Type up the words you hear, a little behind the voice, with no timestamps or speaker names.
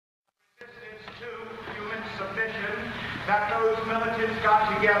submission that those militants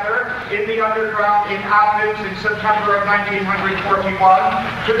got together in the underground in Athens in September of 1941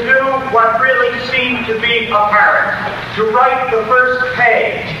 to do what really seemed to be apparent, to write the first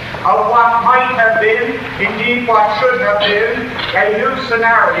page of what might have been, indeed what should have been, a new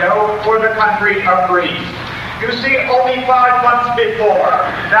scenario for the country of Greece. You see, only 5 months before,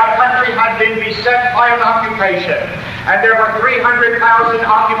 that country had been beset by an occupation, and there were 300,000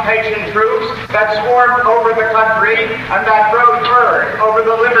 occupation troops that swarmed over the country and that rode herd over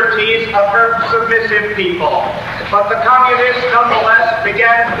the liberties of her submissive people. But the communists, nonetheless,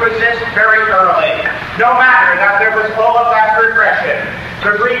 began to resist very early, no matter that there was all of that repression.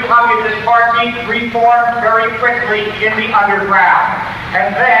 The Greek Communist Party reformed very quickly in the underground,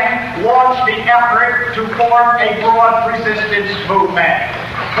 and then launched the effort to form a broad resistance movement.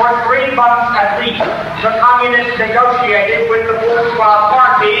 For 3 months at least, the communists negotiated with the bourgeois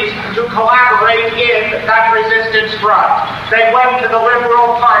parties to collaborate in that resistance front. They went to the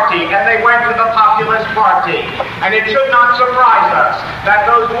Liberal Party and they went to the Populist Party. And it should not surprise us that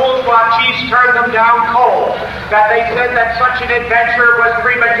those bourgeois chiefs turned them down cold, that they said that such an adventure was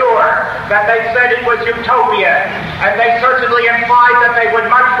premature, that they said it was utopian, and they certainly implied that they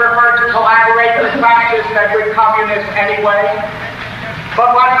would much prefer to collaborate with fascists than with communists anyway.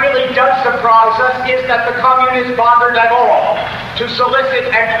 But what really does surprise us is that the communists bothered at all to solicit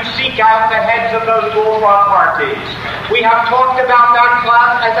and to seek out the heads of those bourgeois parties. We have talked about that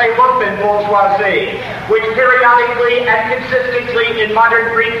class as a lumpen bourgeoisie, which periodically and consistently in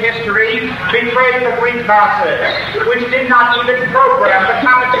modern Greek history betrayed the Greek masses, which did not even program the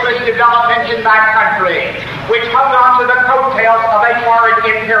capitalist development in that country, which hung on to the coattails of a foreign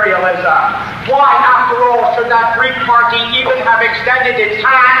imperialism. Why, after all, should that Greek party even have extended its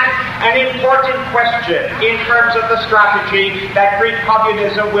hand? An important question in terms of the strategy that Greek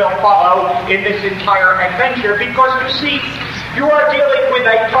communism will follow in this entire adventure, because you see, you are dealing with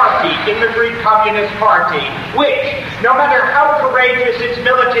a party in the Greek Communist Party, which, no matter how courageous its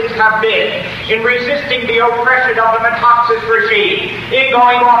militants have been in resisting the oppression of the Madison regime, in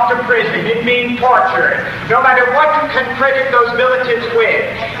going off to prison, in being tortured, no matter what you can credit those militants with,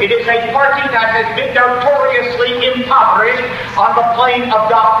 it is a party that has been notoriously impoverished on the plane of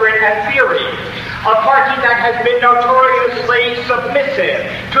doctrine and theory. A party that has been notoriously submissive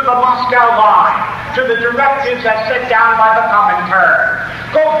to the Moscow line, to the directives as set down by the Comintern.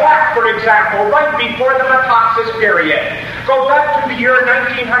 Go back, for example, right before the Metaxas period. Go back to the year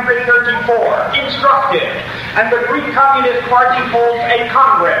 1934, instructive, and the Greek Communist Party holds a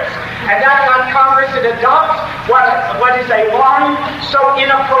Congress. And at that Congress it adopts what is a line so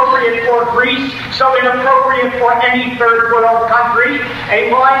inappropriate for Greece, so inappropriate for any third world country,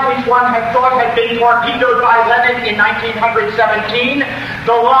 a line which one had thought had been torpedoed by Lenin in 1917,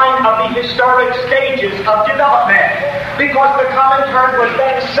 the line of the historic stages of development. Because the Comintern was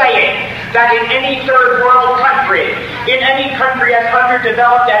then saying that in any third world country, in any country as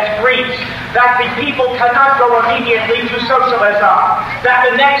underdeveloped as Greece, that the people cannot go immediately to socialism, that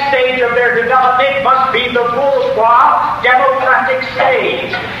the next stage of their development must be the bourgeois democratic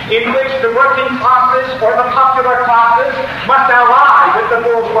stage, in which the working classes or the popular classes must ally with the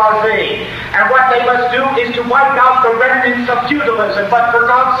bourgeoisie. And what they must do is to wipe out the remnants of feudalism. But for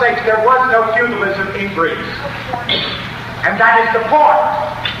God's sake, there was no feudalism in Greece. And that is the point.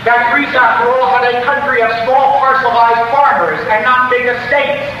 That Greece, after all, had a country of small parcelized farmers and not big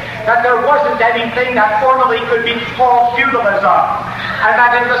estates. That there wasn't anything that formally could be called feudalism. And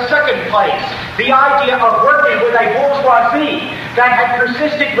that in the second place, the idea of working with a bourgeoisie that had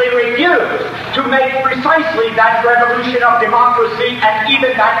persistently refused to make precisely that revolution of democracy and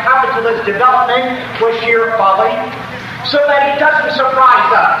even that capitalist development was sheer folly. So that it doesn't surprise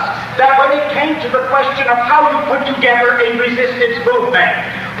us that when it came to the question of how you put together a resistance movement,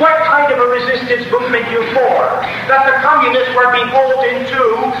 what kind of a resistance movement you form, that the communists were beholden to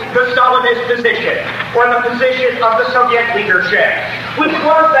the Stalinist position, or the position of the Soviet leadership, which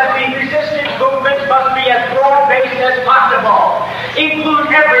was that the resistance movement must be as broad-based as possible,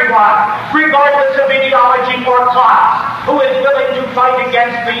 include everyone, regardless of ideology or class, who is willing to fight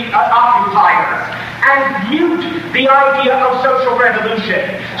against the occupiers, and mute the idea of social revolution.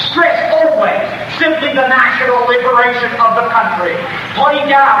 Stress always simply the national liberation of the country. Play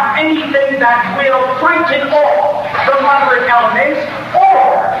down anything that will frighten all the moderate elements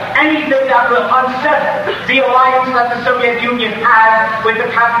or anything that will unsettle the alliance that the Soviet Union has with the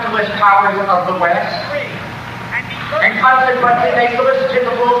capitalist powers of the West. And consequently, they solicited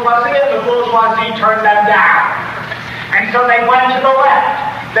the bourgeoisie, and the bourgeoisie turned them down. And so they went to the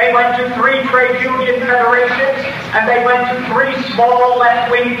left. They went to 3 trade union federations and they went to 3 small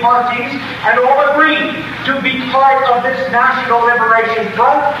left-wing parties, and all agreed to be part of this National Liberation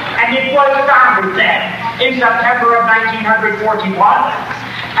Front, and it was founded then, in September of 1941,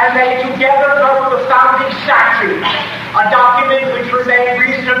 and they together wrote the founding statute, a document which remained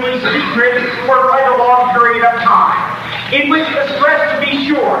reasonably secret for quite a long period of time, in which the stress, to be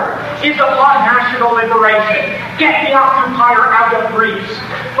sure, is upon national liberation. Get the occupier out of Greece.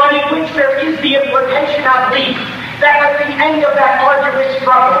 But in which there is the implication, at least, that at the end of that arduous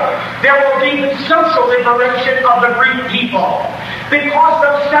struggle, there will be the social liberation of the Greek people. Because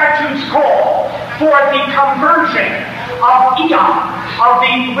the statutes call for the conversion of Ion, of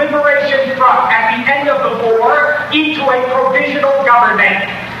the Liberation Front, at the end of the war, into a provisional government.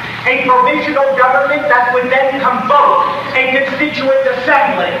 A provisional government that would then convoke a constituent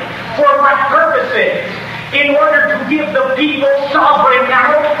assembly. For what purposes? In order to give the people, sovereign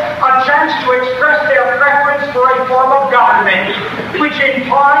now, a chance to express their preference for a form of government, which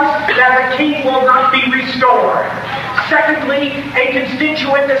implies that the king will not be restored. Secondly, a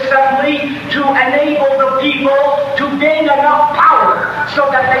constituent assembly to enable the people to gain enough power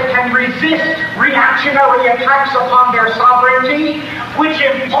so that they can resist reactionary attacks upon their sovereignty, which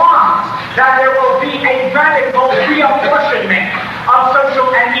implies that there will be a radical reapportionment of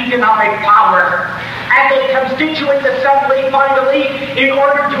social and economic power. And a constituent assembly, finally, in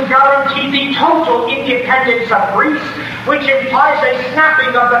order to guarantee the total independence of Greece, which implies a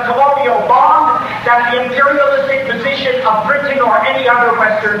snapping of the colonial bond that the imperialistic position of Britain or any other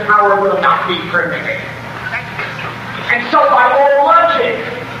Western power will not be permitted. And so by all logic,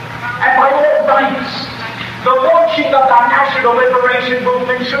 and by all rights, the launching of the national liberation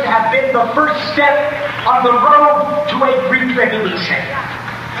movement should have been the first step on the road to a Greek revolution.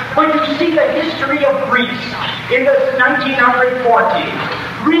 But you see, the history of Greece in the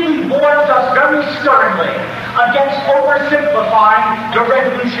 1940s really warns us very sternly against oversimplifying the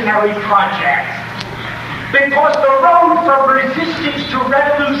revolutionary project. Because the road from resistance to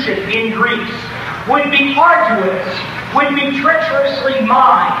revolution in Greece would be arduous, would be treacherously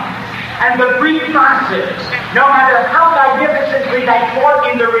mined, and the Greek masses, no matter how magnificently they fought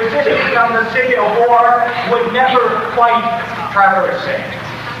in the resistance of the Civil War, would never quite traverse it.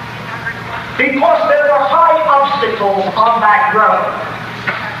 Because there were high obstacles on that road.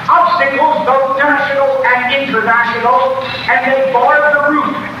 Obstacles both national and international, and they barred the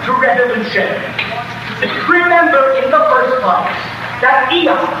route to revolution. Remember, in the first place, that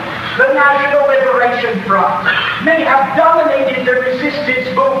Ion, the National Liberation Front, may have dominated the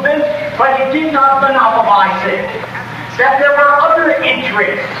resistance movement, but it did not monopolize it. That there were other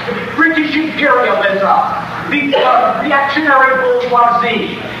interests, British imperialism, the reactionary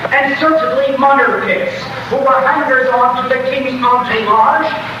bourgeoisie, and certainly monarchists, who were hangers-on to the king's entourage,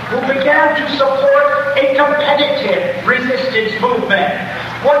 who began to support a competitive resistance movement,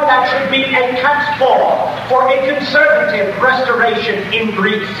 one that should be a catch-all for a conservative restoration in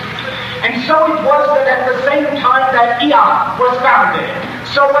Greece. And so it was that at the same time that Ion was founded,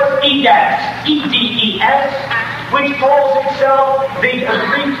 so was EDES, E-D-E-S, which calls itself the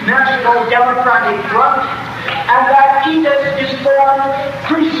Greek National Democratic Front, and that EDES is formed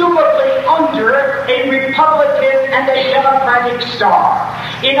presumably under a Republican and a Democratic star.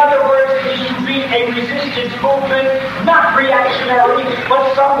 In other words, it is to be a resistance movement, not reactionary,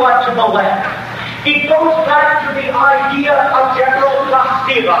 but somewhat to the left. It goes back to the idea of General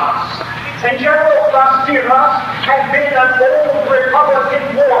Plastiras. And General Plastiras had been an old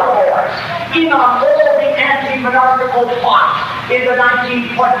Republican warhorse in on all the anti-monarchical plots in the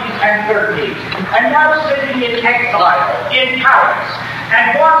 1920s and 30s, and now sitting in exile in Paris,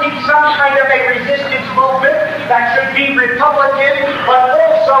 and wanting some kind of a resistance movement that should be Republican, but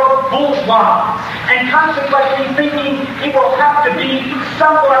also bourgeois, and consequently thinking it will have to be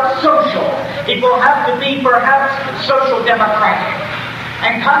somewhat social. It will have to be perhaps social democratic.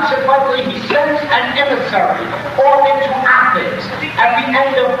 And consequently, he sends an emissary off into Athens at the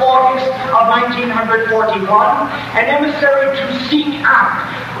end of August of 1941, an emissary to seek out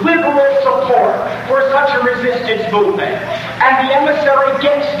liberal support for such a resistance movement. And the emissary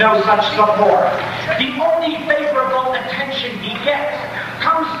gets no such support. The only favorable attention he gets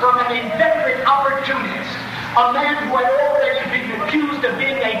comes from an inveterate opportunist, a man who had already been accused of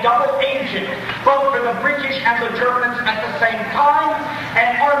being a double agent, both for the British and the Germans at the same time,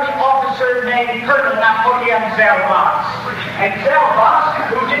 an army officer named Colonel Napoleon Zervas. And Zervas,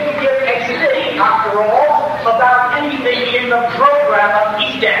 who didn't give a thing, after all, about anything in the program of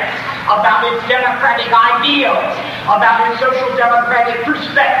EDES, about its democratic ideals, about its social democratic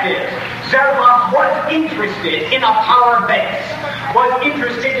perspectives. Zerboff was interested in a power base, was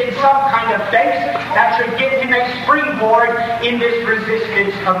interested in some kind of base that should give him a springboard in this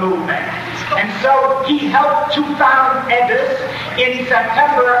resistance movement. And so he helped to found EDIS in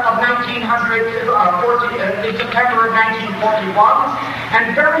September of 1941,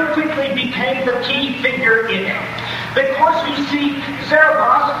 and very quickly became the key figure in it. Because you see,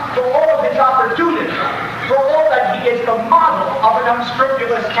 Zerboff, for all of his opportunity, for all that he is the model of an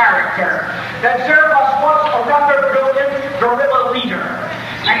unscrupulous character, that Zerboff was a rather brilliant guerrilla leader.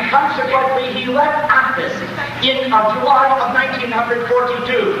 And consequently, he left Athens in July of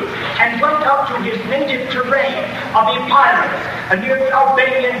 1942 and went up to his native terrain of Epirus, near the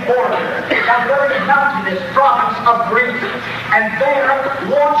Albanian border, a very mountainous province of Greece, and there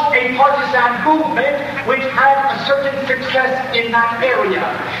launched a partisan movement which had a certain success in that area.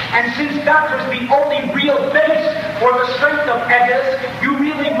 And since that was the only real base for the strength of EDIS, you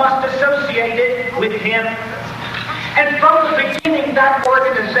really must associate it with him. And from the beginning, that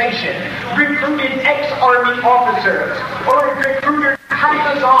organization recruited ex-army officers, or recruited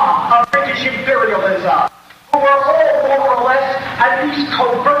hangers-on of British imperialism, who were all more or less, at least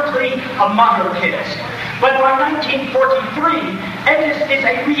covertly, a monarchist. But by 1943, EDIS is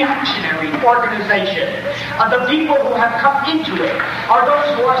a reactionary organization. The people who have come into it are those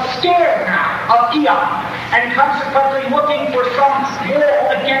who are scared now of EON and consequently looking for some war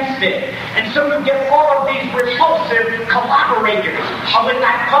against it. And so you get all of these repulsive collaborators with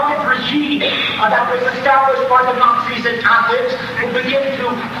that puppet regime that was established by the Nazis in Athens, who begin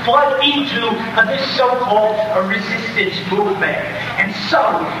to flood into this so-called resistance movement. And so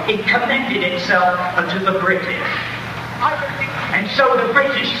it commended itself to the British. And so the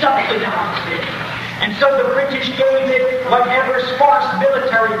British subsidized it. And so the British gave it whatever sparse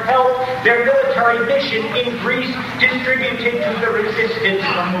military help their military mission in Greece distributed to the resistance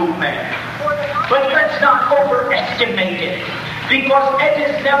movement. But let's not overestimate it, because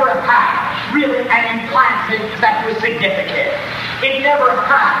EDIS never had really an implanted that was significant. It never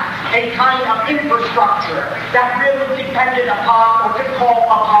had a kind of infrastructure that really depended upon or could call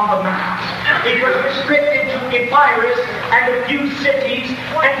upon the mass. It was restricted to Epirus and a few cities,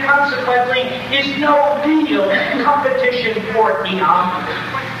 and consequently is no real competition for EON.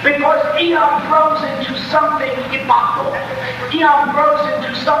 Because EON grows into something epochal. EON grows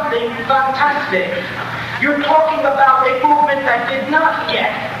into something fantastic. You're talking about a movement that did not get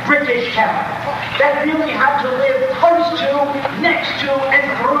British help, that really had to live close to, next to, and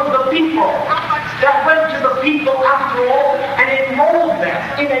through the people, that went to the people after all and enrolled them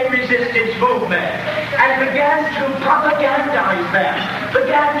in a resistance movement and began to propagandize them,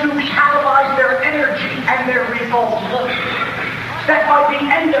 began to catalyze their energy and their revolt. That by the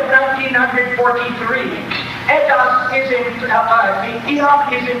end of 1943, EON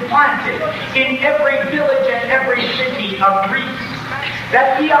is implanted in every village and every city of Greece.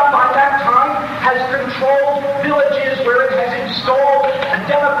 That EON by that time has controlled villages where it has installed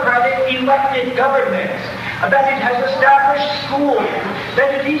democratic elected governments, that it has established schools,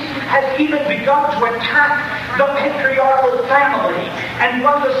 that it has even begun to attack the patriarchal family and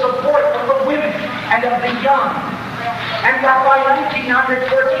won the support of the women and of the young. And that by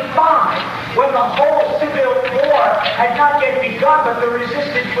 1945, when the whole civil war had not yet begun, but the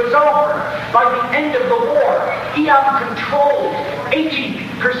resistance was over, by the end of the war, EON controlled 80%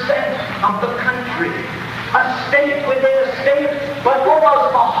 of the country. A state within a state, but almost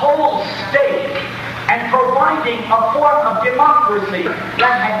a whole state, and providing a form of democracy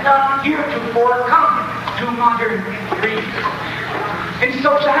that had not heretofore come to modern Greece. And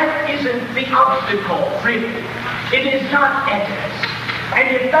so that isn't the obstacle, really. It is not EDIS.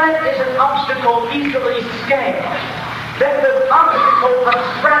 And if that is an obstacle easily scaled, then the obstacle of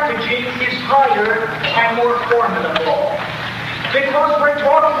strategy is higher and more formidable. Because we're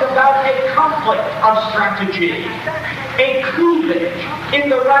talking about a conflict of strategy, a cleavage in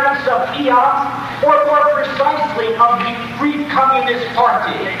the ranks of EON, or more precisely of the Greek Communist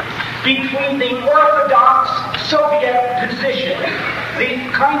Party, between the orthodox Soviet position, the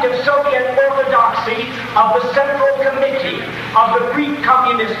kind of Soviet orthodoxy of the Central Committee of the Greek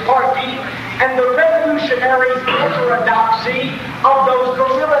Communist Party, and the revolutionary heterodoxy of those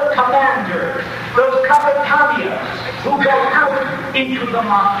guerrilla commanders, those capitanias who go out into the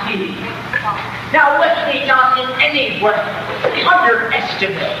Maquis. Now let me not in any way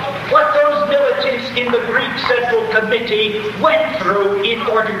underestimate what those militants in the Greek Central Committee went through in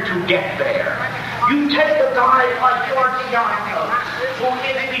order to get there. You take a guy like George Yanko, who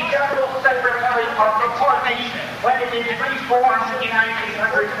is the General Secretary of the Party when it is reformed in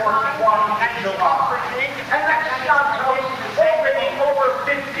 1945. in July. And that's Santos already over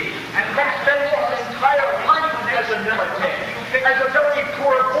 50, and has spent his entire life as a militant, as a very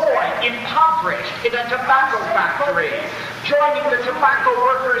poor boy, impoverished in a tobacco factory, joining the Tobacco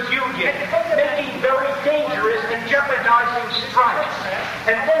Workers Union, making very dangerous and jeopardizing strikes,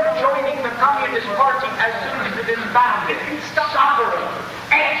 and then joining the Communist Party as soon as it is founded, suffering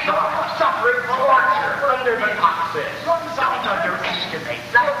exile, suffering torture under the Nazis. Don't underestimate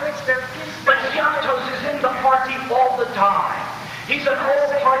that. But Santos is in the party all the time. He's an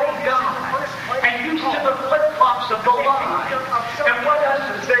old party guy, and used to the flip-flops of the line. And what else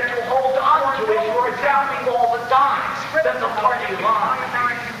is there to hold on to if you're doubting all the time that the party line?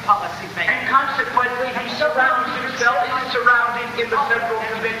 And consequently, he surrounds himself, is surrounded in the Central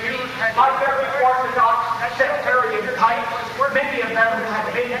Committee by very orthodox sectarian types. Many of them have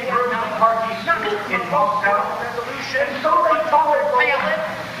been through the party school in Moscow. And so they followed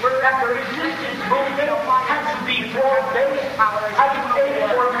that the resistance movement had to be broad-based, had to aim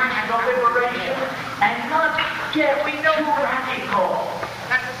for national liberation, and not get too radical.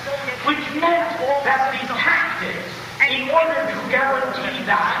 Which meant that the tactics, in order to guarantee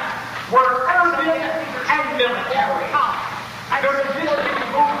that, were urban and military. The resistance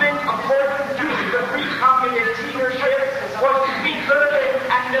movement, according to the Free Communist leadership, was to be urban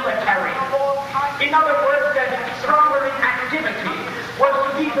and military. In other words, that primary activity was to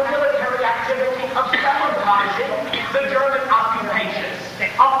be the military activity of sabotaging the German occupation,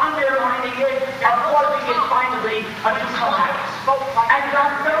 of undermining it, of forcing it finally to collapse. And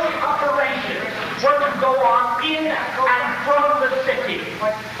that those operations were to go on in and from the city.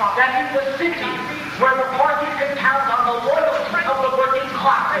 That in the city, where the party could count on the loyalty of the working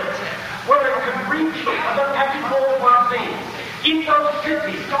classes, where it could reach the petty bourgeoisie. In those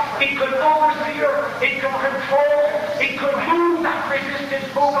cities, it could oversee, it could control, it could move that resistance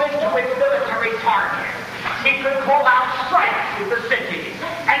movement to its military target. It could call out strikes in the cities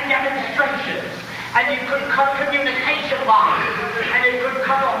and demonstrations, and it could cut communication lines, and it could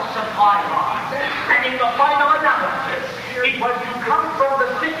cut off supply lines. And in the final analysis, it was to come from the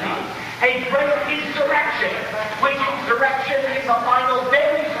city a great insurrection, which insurrection in the final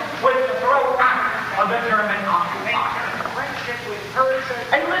days would throw out of the German occupation.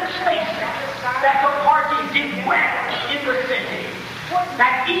 And let's face it, that the party did well in the city.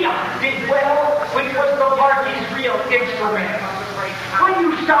 That Eon did well, which was the party's real instrument. When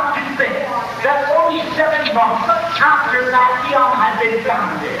you stop to think that only 7 months after that Eon had been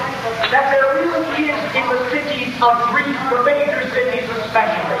founded, that there really is in the cities of Greece, the major cities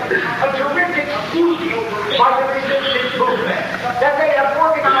especially, a terrific siege by the resistance movement, that they have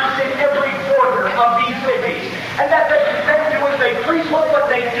organized in every quarter of these cities, and that they do as they please. Look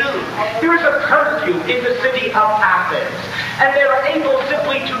what they do. Here's a curfew in the city of Athens, and they're able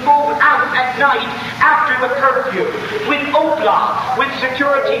simply to move out at night after the curfew with obla, with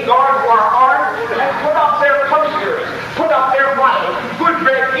security guards who are armed, and put up their posters, put up their motto, good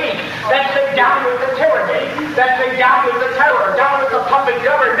red ink, that say down with the tyranny, that say down with the terror, down with the puppet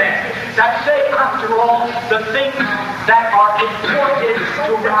government, that say, after all, the things that are important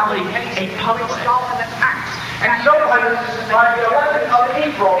to rally a public. And so on the 11th of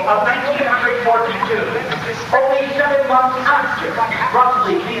April of 1942, only 7 months after,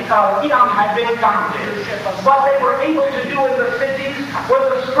 roughly, Eon had been founded, what they were able to do in the cities was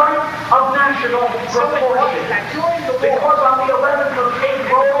a strike of national proportion. Because on the 11th of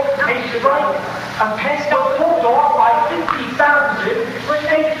April, a strike was pulled off by 50,000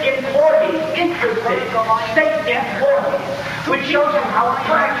 state employees, interested state employees, which shows you how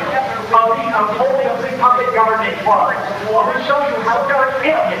fragile of holding a big puppet government was. Which shows you how very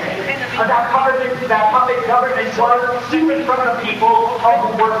alienated that puppet government was, even from the people of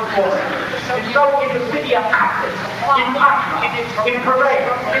the workforce. And so in the city of Athens, in Patras, in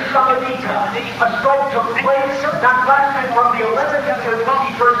Piraeus, in Salonika, a strike took place that lasted from the 11th to the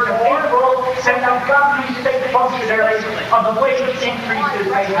 21st of April, and have got these state functionaries of the wage increases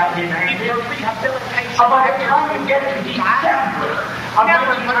they had demanded. By the time you get to December of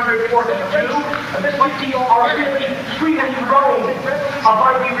 1942, the cities are really freely roamed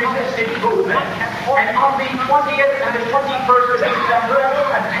by the resistance movement. And on the 20th and the 21st of December,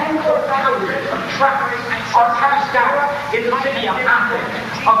 tens of thousands of tracts are passed out in the city of Athens,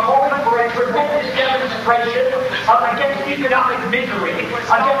 calling for a tremendous demonstration against economic misery,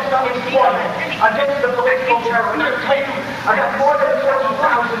 against unemployment, against the political terror. We have taken more than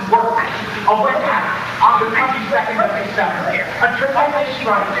 40,000 workers went out on the 22nd of December. A tremendous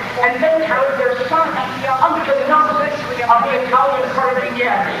strike. And they carried their signs under the noses of the Italian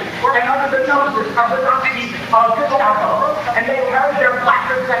Carabinieri and under the noses of the Nazi Gestapo, and they carried their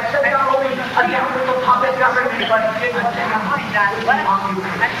placards that said not only against the puppet government, but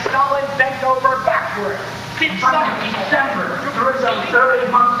and Stalin bent over backwards. From December through those early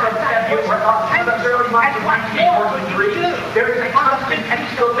months of February, those early months of 1943, there is a constant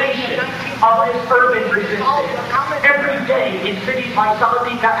escalation of this urban resistance. Every day in cities like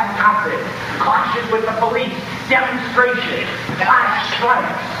Saloniki and Athens, clashes with the police, demonstrations, class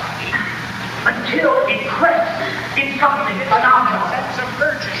strikes, until it crests in something phenomenal.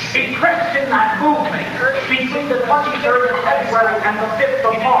 It crests in that movement between the 23rd of February and the 5th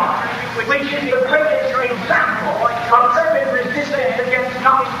of March, which is the greatest example of urban resistance against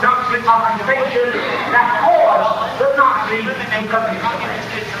Nazi occupation that caused the Nazi to capitulate.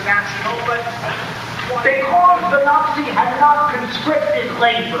 Because the Nazi had not conscripted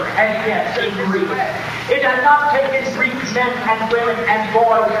labor as yet in Greece. It had not taken Greek men and women and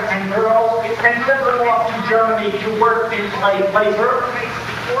boys and girls and sent them off to Germany to work in slave labor.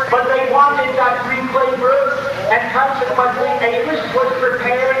 But they wanted that Greek labor, and consequently a list was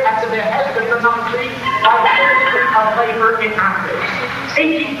prepared at the behest of the Nazi by the Ministry of Labor in Athens.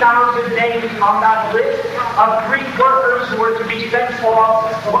 80,000 names on that list of Greek workers who were to be sent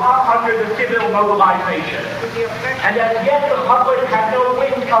off under the civil mobilization. And as yet the public had no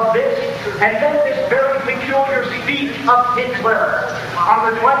wind of this, and then this very peculiar speech of Hitler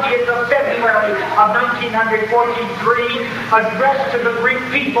on the 20th of February of 1943, addressed to the Greek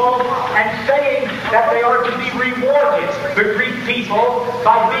people and saying that they are to be rewarded, the Greek people,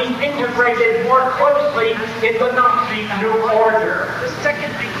 by being integrated more closely in the Nazi New Order. The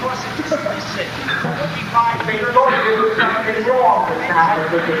second, because it's implicit. They thought there was something wrong with that.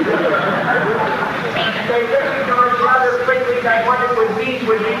 They recognized rather quickly that what it would mean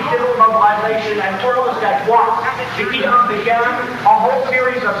would be civil mobilization, and almost at once the EOM began a whole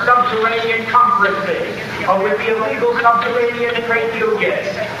series of subterranean conferences with the illegal subterranean trade unions,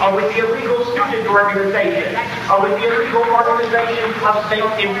 with the illegal student organizations, with the illegal organizations of state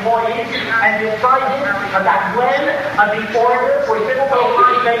employees, and decided that when the order for civil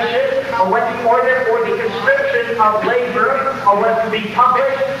mobilization, or when the order for the conscription of labor was to be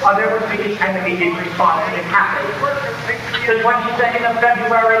published, there was to be an immediate response, and it happened. The 22nd of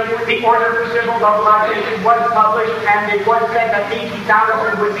February, the order for civil mobilization was published, and it was said that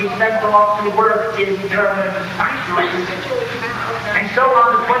 80,000 would be sent off to work in German factories. And so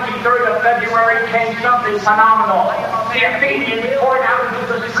on the 23rd of February came something phenomenal. The Athenians poured out into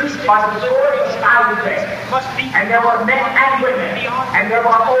the streets by the scores of thousands. And there were men and women, and there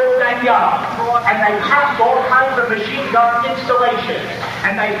were old and young. And they passed all kinds of machine gun installations.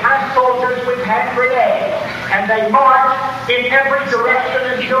 And they passed soldiers with hand grenades. And they marched in every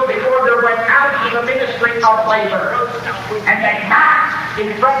direction until the order went out to the Ministry of Labor. And they marched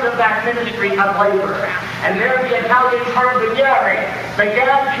in front of that Ministry of Labor. And there the Italian carabinieri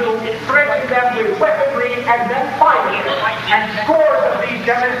began to threaten them with weaponry and then fighting. And scores of these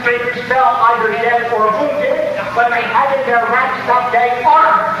demonstrators fell either dead or wounded, but they had in their ranks that day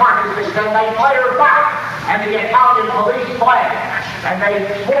armed partisans, and they fired back, and the Italian police fled. And they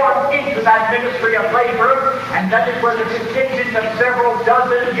swarmed into that Ministry of Labor, and then it was a contingent of several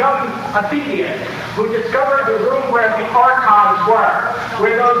dozen young Athenians who discovered the room where the archives were,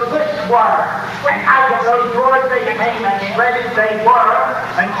 where those lists were, and out of those drawers they came and shredded they were,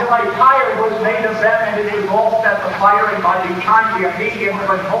 until a fire was made of them, and it was all set afire, and by the time the Athenians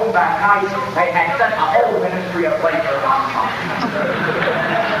were home that night, they had set the whole Ministry of Labor on fire.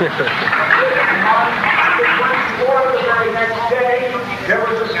 And on the 24th, the very next day, there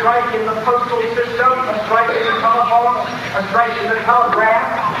was a strike in the postal system, a strike in the telephone, a strike in the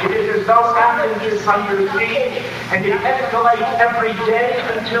telegraph. It is as though Athens is under siege, and it escalates every day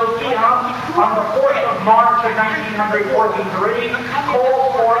until EOM, on the 4th of March of 1943,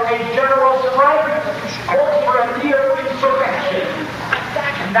 calls for a general strike, calls for a near insurrection.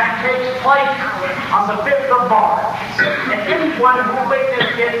 And that takes place on the 5th of March. And anyone who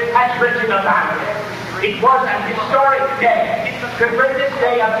witnessed it has written about it. It was an historic day, the greatest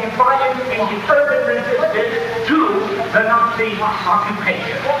day of defiance in the urban resistance to the Nazi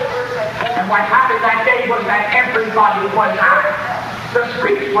occupation. And what happened that day was that everybody was out. The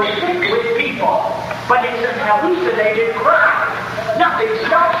streets were thick with people, but it's an hallucinated crowd. Nothing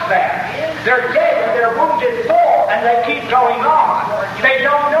stops them. They're dead and their wounded fall, and they keep going on. They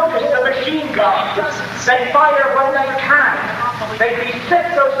don't notice the machine guns. They fire when they can. They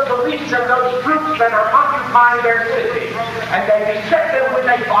beset those police and those troops that are occupying their city, and they beset them with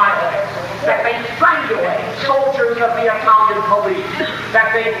a violence that they strangulate soldiers of the Italian police.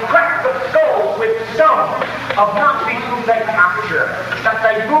 that they crack the skulls with stones of Nazis whom they capture, that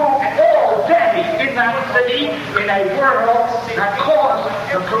they move all day in that city in a whirl that caused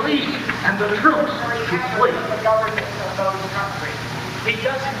the police and the troops to flee. It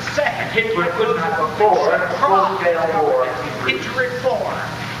doesn't say Hitler could not afford a full-scale war. It's reform.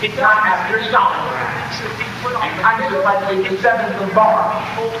 It's not after Stalingrad. And consequently, the 7th of March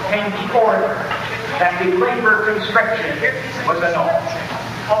came the order that the labor conscription was annulled.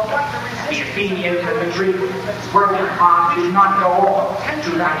 The Athenians and the Greek working class did not go on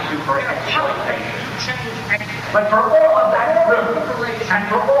to that super exploitation. But for all of that brilliance and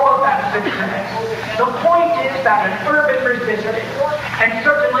for all of that success, the point is that an urban resistance, and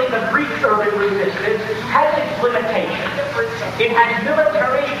certainly the Greek urban resistance, has its limitations. It has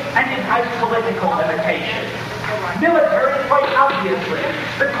military and it has political limitations. Military, quite obviously,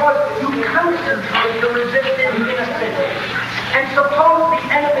 because you concentrate the resistance in a city. And suppose the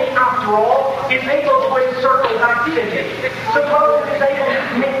enemy, after all, is able to encircle that city. Suppose it is able to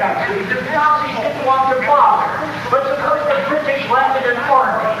take that city. The Nazis didn't want to bother. But suppose the British landed an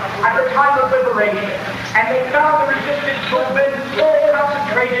army at the time of liberation, and they found the resistance movement all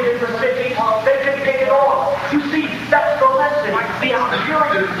concentrated in the city, they could pick it off. You see, that's the lesson the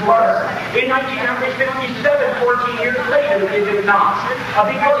Algerians learned in 1957, 14 years later, they did not.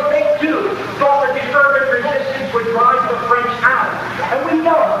 Because they too thought that the urban resistance would drive the French out. And we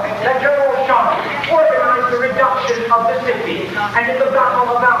know that General Shaw organized the reduction of the city, and in the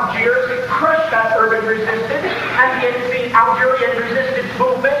Battle of Algiers, crushed that urban resistance, and the Algerian resistance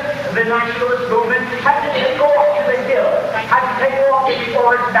movement, the nationalist movement, had to take off to the hills, had to take off to the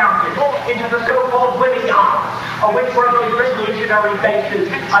Orange Mountains, into the so-called Winning Isles, which were those revolutionary bases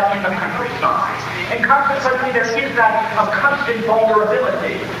in the countryside. And consequently, there is that constant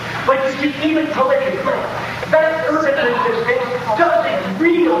vulnerability. But you see, even politically, that urban resistance doesn't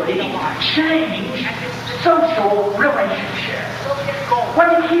really change social relationships. When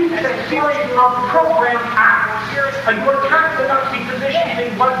it is a series of programmed acts, you attack the Nazi positions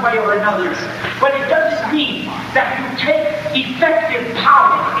in one way or another, but it doesn't mean that you take effective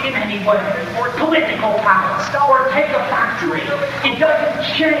power in any way, or political power, or take a factory. It doesn't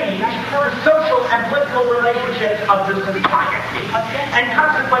change the social and political relationships of the society. And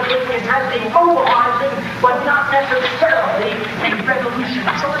consequently, it has a mobilizing, but not necessarily a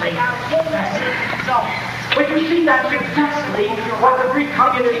revolutionary effect. But you see, that's exactly what the Greek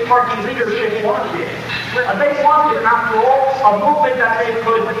Communist Party leadership wanted. They wanted, after all, a movement that they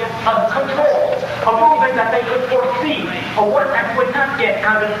could control, a movement that they could foresee, a one that would not get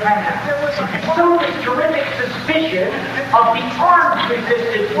out of hand. And so this terrific suspicion of the armed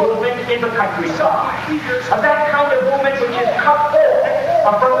resistance movement in the countryside, of that kind of movement which is cut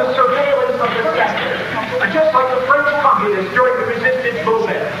off from the surveillance of the center, just like the French communists during the resistance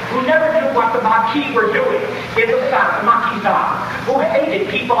movement, who never knew what the Maquis were doing in the South, the Maquisards, who hated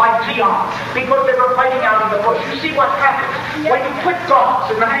people like Dion because they were fighting out in the bush. You see what happens when you put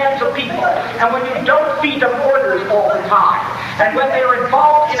dogs in the hands of people, and when you don't feed them orders all the time, and when they are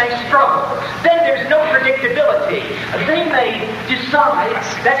involved in a struggle, then there's no predictability. They may decide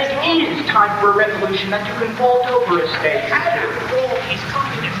that it is time for a revolution, that you can vault over a stage. After all, these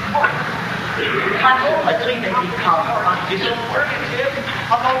communist parties, consequently, they become undisciplined.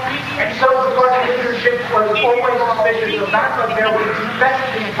 And so the party leadership was always suspicious of that, but there was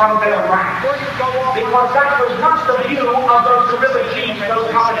defecting from their ranks. Because that was not the view of those guerrilla chiefs,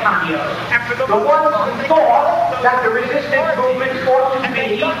 those Capitaneos. The ones who thought that the resistance movement ought to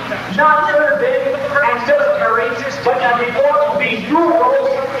be not urban and military, but that it ought to be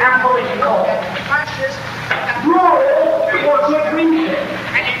rural and political. Rural for good reason.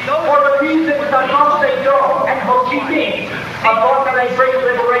 For the reasons that Mao Zedong and Ho Chi Minh thought that a great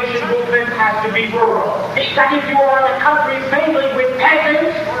liberation movement has to be rural. That if you are in a country mainly with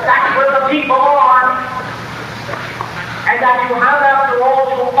peasants, that's where the people are. And that you have, after all,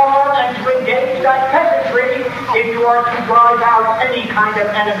 to arm and to engage that peasantry if you are to drive out any kind of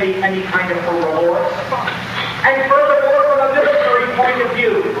enemy, any kind of overlord. And furthermore, from a military point of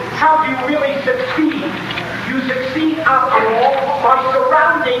view, how do you really succeed? You succeed, after all, by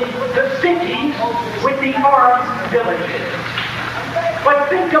surrounding the cities with the armed villages. But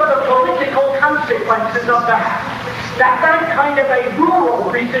think of the political consequences of that. That kind of a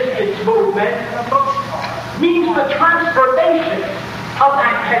rural resistance movement means the transformation of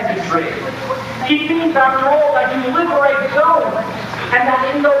that peasantry. It means, after all, that you liberate zones, and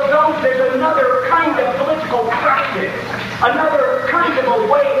that in those zones there's another kind of political practice, another kind of a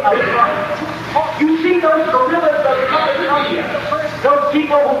way of life. You see those guerrillas, those Capitanians, those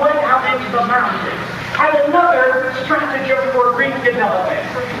people who went out into the mountains, had another stratagem for Greek development.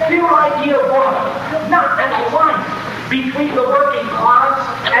 Their idea was not an alliance between the working class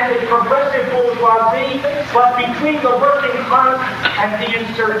and the progressive bourgeoisie, but between the working class and the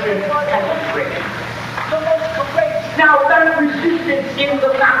insurgent peasantry. Now, that resistance in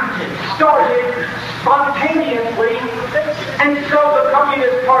the mountains started spontaneously, and so the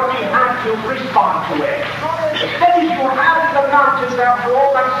Communist Party had to respond to it. That is, you have in the mountains, after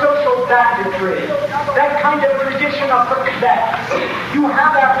all, that social banditry, that kind of tradition of the cadet. You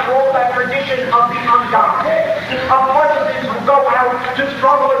have, after all, that tradition of the andante, of partisans who go out to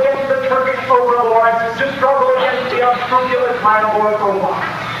struggle against the Turkish overlord, to struggle against the unscrupulous landlord Omar.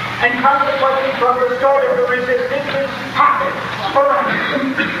 And consequently, from the start of the resistance, this happened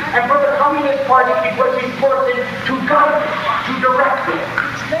sporadically. And for the Communist Party, it was important to guide it, to direct it.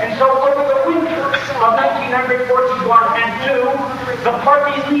 And so over the winter of 1941 and 2, the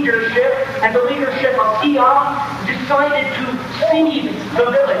party's leadership and the leadership of EOM decided to seed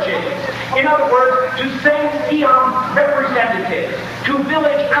the villages. In other words, to send EOM representatives to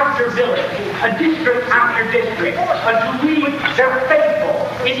village after village, a district after district, and to lead their faithful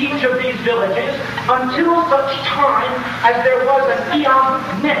in each of these villages until such time as there was an EOM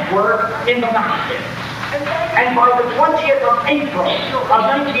network in the mountains. And by the 20th of April of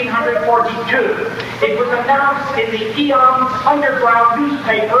 1942, it was announced in the EOM underground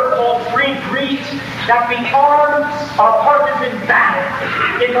newspaper called Free Greece that the armed partisan battles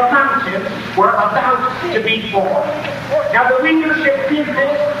in the mountains were about to be formed. Now the leadership did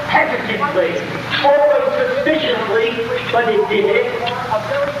this hesitantly, always suspiciously, but it did it.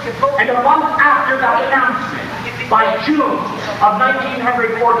 And a month after that announcement, by June of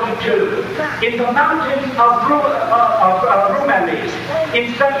 1942, in the mountains of Rumeli,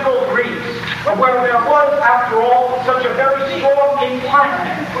 in central Greece, where there was, after all, such a very strong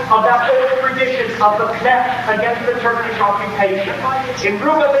enlightenment of that old tradition of the Knet against the Turkish occupation. In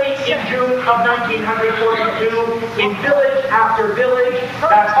Rumeli, in June of 1942, in village after village,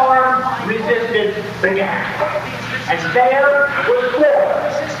 that armed resistance began. And there was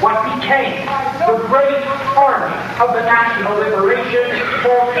formed what became the great army of the national liberation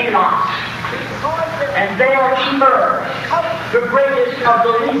called Iran. And there emerged the greatest of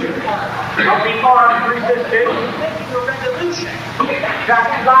the leaders of the armed resistance, that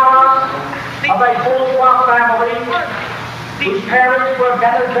Clara of a bourgeois family, whose parents were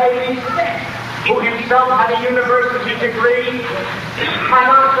Venezuelans, who himself had a university degree,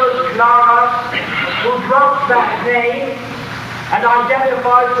 Thanatos Clara, who drops that name and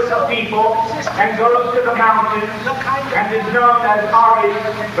identifies with the people and goes to the mountains and is known as Aris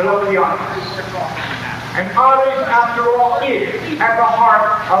Velocianos. And Aris, after all, is at the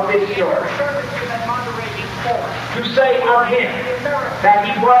heart of this story. To say of him that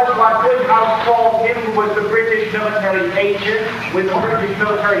he was what Woodhouse called him, who was the British military agent with the British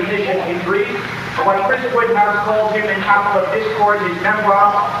military mission in Greece, what Chris Woodhouse called him in Apple of Discord, his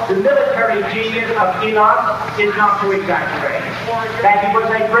memoir, the military genius of Enoch, is not to exaggerate. That he was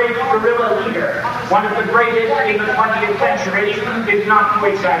a great guerrilla leader, one of the greatest in the 20th century, is not to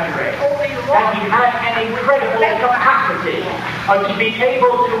exaggerate. That he had an incredible capacity to be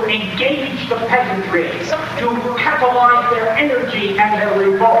able to engage the peasantry, to catalyze their energy and their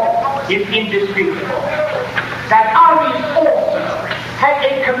revolt, is indisputable. That Aris also had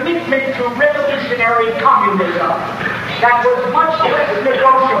a commitment to revolutionary communism that was much less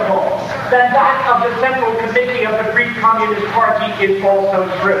negotiable than that of the Central Committee of the Greek Communist Party is also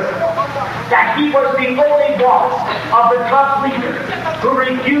true. That he was the only one of the top leaders who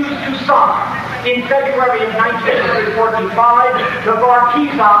refused to sign in February of 1945 the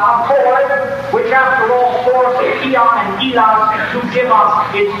Marxism Accord, which after all forced Ion and Elas to give up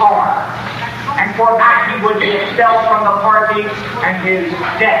its arms. And for that he would be expelled from the party and his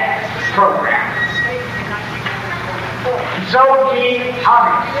death program. So he,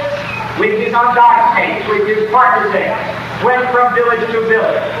 Aris, with his andartes, with his partisans, went from village to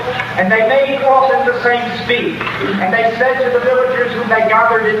village. And they made often the same speech. And they said to the villagers whom they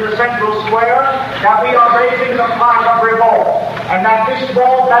gathered in the central square that we are raising the flag of revolt. And that this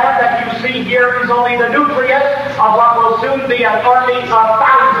small band that you see here is only the nucleus of what will soon be an army of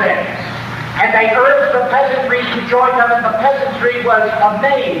thousands. And they urged the peasantry to join them, and the peasantry was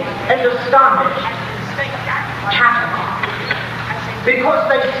amazed and astonished, cataloged,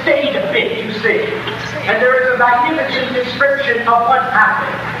 because they stayed a bit, you see. And there is a magnificent description of what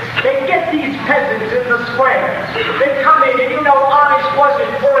happened. They get these peasants in the square. They come in, and you know, Aris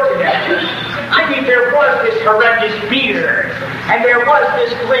wasn't ordinary. I mean, there was this horrendous beard, and there was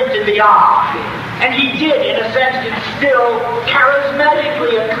this glint in the eye. And he did, in a sense, instill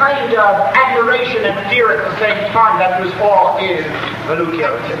charismatically a kind of admiration and fear at the same time that was all in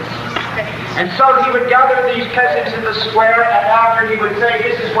Vanukiewicz. And so he would gather these peasants in the square, and after he would say,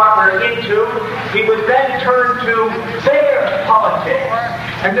 this is what we're into, he would then turn to their politics.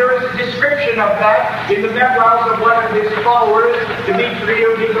 And there is a description of that in the memoirs of one of his followers, Dmitry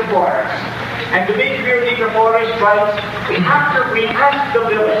Nikiforos. And Dmitry Nikiforos writes, after we asked the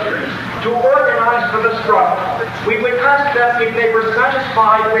villagers to organize for the struggle, we would ask them if they were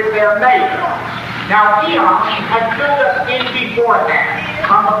satisfied with their mayor. Now, Eon had filled us in beforehand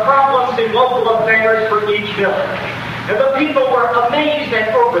on the problems in local affairs for each village. And the people were amazed and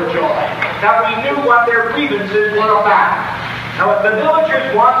overjoyed that we knew what their grievances were about. Now, if the villagers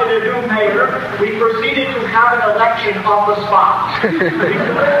wanted a new mayor, we proceeded to have an election on the spot. We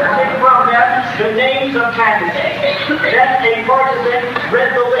collected from them the names of candidates. Then a partisan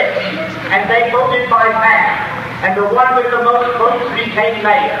read the list, and they voted by mass. And the one with the most votes became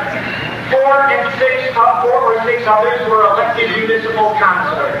mayor. 4 or 6 others were elected municipal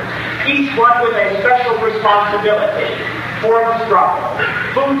councilors, each one with a special responsibility for the struggle: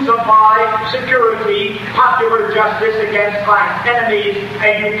 food supply, security, popular justice against class enemies,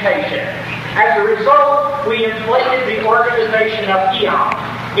 education. As a result, we inflated the organization of EON.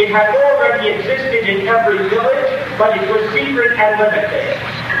 It had already existed in every village, but it was secret and limited.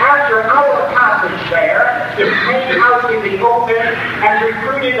 After our passage there, it came out in the open and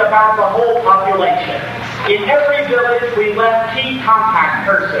recruited about the whole population. In every village, we left key contact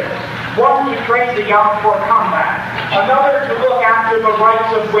persons. One to train the young for combat, another to look after the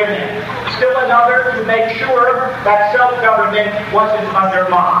rights of women, still another to make sure that self-government wasn't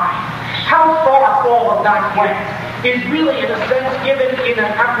undermined. How far all of that went is really, in a sense, given in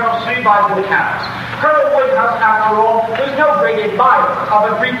an aperçu by Woodhouse. Colonel Woodhouse, after all, was no great admirer of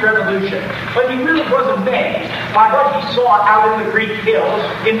the Greek Revolution, but he really was amazed by what he saw out in the Greek hills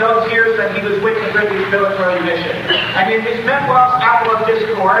in those years that he was with the British military mission. And in his memoirs, Apple of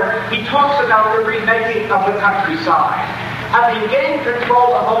Discord, he talks about the remaking of the countryside. Having gained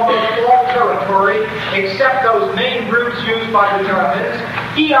control of almost all territory, except those main routes used by the Germans,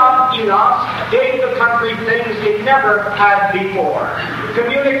 Enos gave the country things it never had before: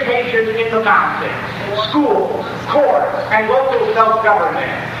 communication in the mountains, schools, courts, and local self-government,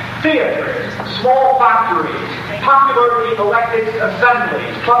 theaters, small factories, popularly elected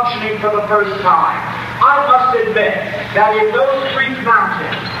assemblies functioning for the first time. I must admit that in those Greek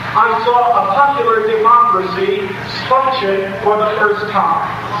mountains, I saw a popular democracy function for the first time.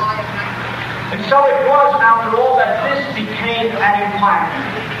 And so it was, after all, that this became an implant.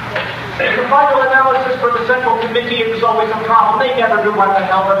 The final analysis for the Central Committee, it was always a problem. They never knew what the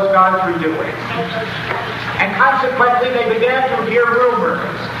hell those guys were doing. And consequently, they began to hear rumors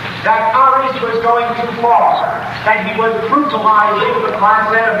that Aris was going too far, that he was brutalizing the class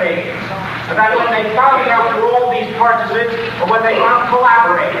enemies, that when they found after all these partisans, or when they found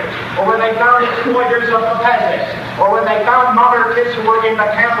collaborators, or when they found exploiters of the peasants, or when they found monarchists who were in the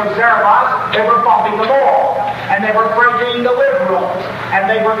camp of Zervas, they were bombing them all, and they were frightening the liberals, and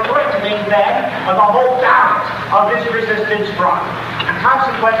they were threatening them of the whole balance of this resistance front. And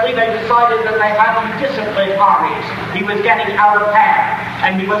consequently, they decided that they had to discipline Aris. He was getting out of hand,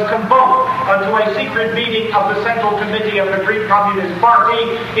 and he was convoked to a secret meeting of the Central Committee of the Greek Communist Party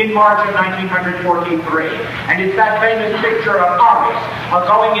in March of 1943. And it's that famous picture of Aris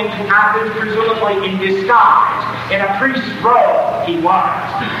going into Athens, presumably in disguise, in a priest's robe he was.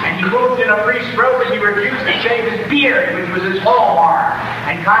 And he moved in a priest's robe, and he refused to shave his beard, which was his hallmark.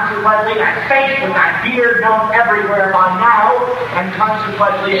 And consequently, that face with that beard known everywhere by now, and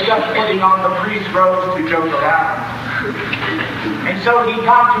consequently just putting on the priest's robes to joke around. And so he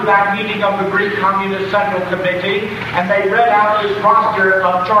got to that meeting of the Greek Communist Central Committee, and they read out his roster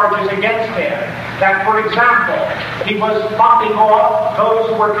of charges against him. That, for example, he was bombing off those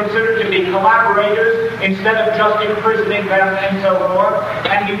who were considered to be collaborators instead of just imprisoning them and so forth,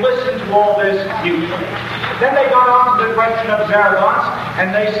 and he listened to all this mutely. Then they got on to the question of Zervas, and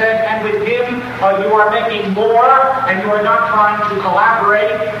they said, and with him you are making war, and you are not trying to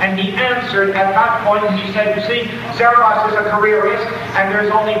collaborate. And he answered at that point, and he said, you see, Zervas is a careerist, and there's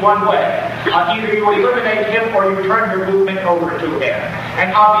only one way. Either you eliminate him or you turn your movement over to him.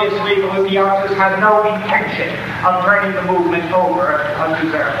 And obviously, Vanukiewicz has no intention of turning the movement over to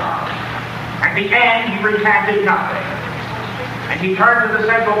Zervas. At the end, he recanted nothing. And he turned to the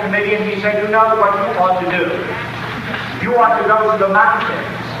Central Committee and he said, you know what you ought to do. You ought to go to the mountains.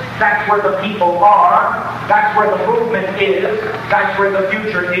 That's where the people are. That's where the movement is. That's where the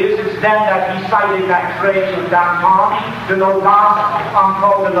future is. It's then that he cited that phrase of Danton, de l'audace,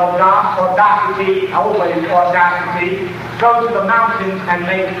 encore de l'audace, audacity, always audacity. go to the mountains and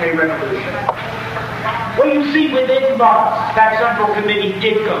make a revolution. Well, you see, within months, that Central Committee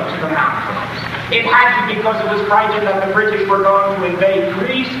did go to the mountains. It had to because it was frightened that the British were going to invade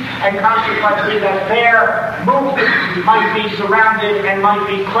Greece, and consequently that their movement might be surrounded and might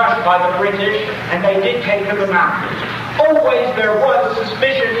be crushed by the British, and they did take to the mountains. Always there was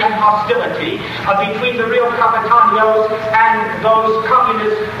suspicion and hostility between the real Capitaneos and those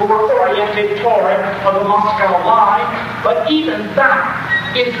communists who were oriented toward the Moscow line, but even that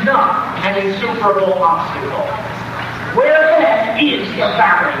is not an insuperable obstacle. Where then is the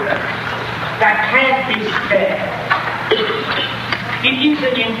barrier that can't be spared? It is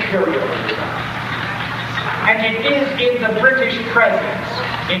an imperialism, and it is in the British presence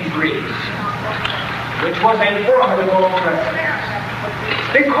in Greece, which was a formidable presence.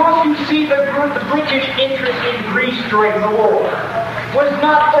 Because you see, the British interest in Greece during the war was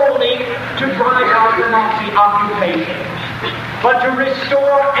not only to drive out the Nazi occupation, but to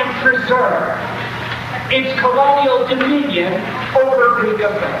restore and preserve its colonial dominion over Greek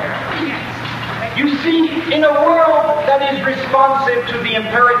affairs. You see, in a world that is responsive to the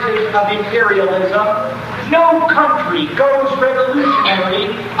imperatives of imperialism, no country goes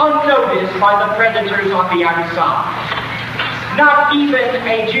revolutionary unnoticed by the predators on the outside. Not even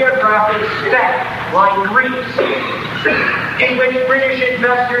a geographic steppe like Greece, in which British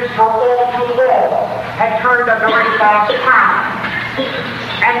investors for all too long had turned a very fast pound,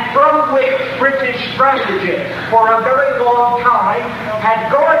 and from which British strategists for a very long time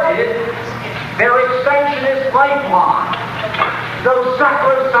had guarded their expansionist lifeline, those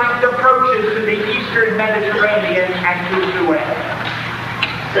sacrosanct approaches to the Eastern Mediterranean and to Suez.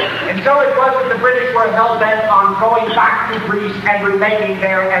 And so it was that the British were hell-bent on going back to Greece and remaining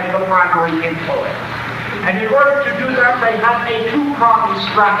there as the primary influence. And in order to do that, they had a two-pronged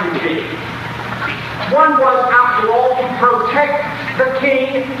strategy. One was, after all, to protect the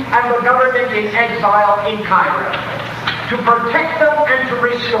king and the government in exile in Cairo, to protect them and to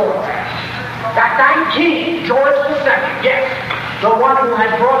restore them. That king, George II, yes, the one who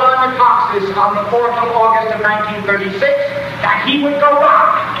had brought on the Nazis on the 4th of August of 1936, that he would go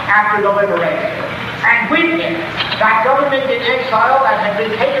back after the liberation. And with him, that government in exile that had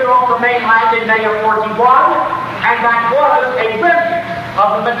been taken off the mainland in May of 41, and that was a remnant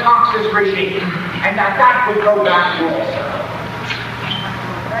of the Metaxas regime, and that would go back also.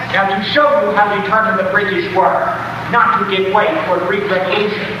 Now, to show you how determined the British were not to give way for Greek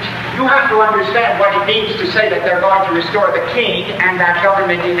revolution, you have to understand what it means to say that they're going to restore the king and that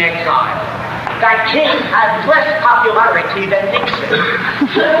government in exile. That king had less popularity than Nixon.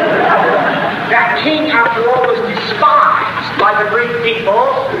 That king, after all, was despised by the Greek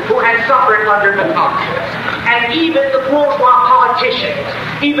people who had suffered under the Nazis. And even the bourgeois politicians,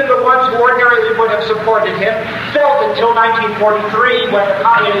 even the ones who ordinarily would have supported him, felt until 1943, when the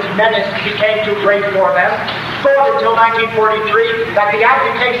communist menace became too great for them, thought until 1943 that the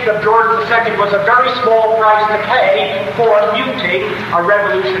abdication of George II was a very small price to pay for muting a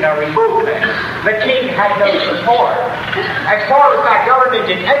revolutionary movement. The king had no support. As far as that government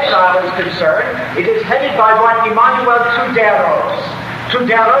in exile is concerned, it is headed by one Emmanuel Tuderos.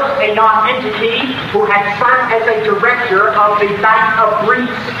 Tuderos, a non-entity who had sat as a director of the Bank of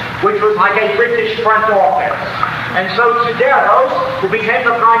Greece, which was like a British front office. And so Tuderos, who became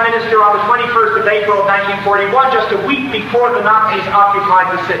the Prime Minister on the 21st of April of 1941, just a week before the Nazis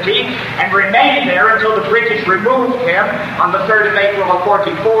occupied the city, and remained there until the British removed him on the 3rd of April of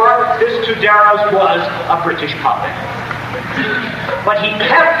 44, this Tuderos was a British puppet. But he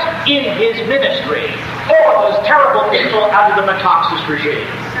kept in his ministry all those terrible people out of the Metaxas regime.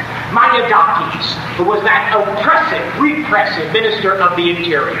 Maniadakis, who was that oppressive, repressive minister of the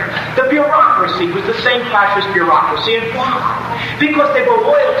interior. The bureaucracy was the same fascist bureaucracy. And why? Because they were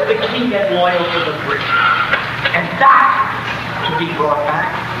loyal to the king and loyal to the British. And that to be brought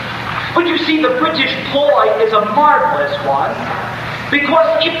back. But you see, the British ploy is a marvelous one, because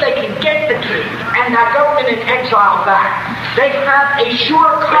if they can get the king and that government in exile back, they have a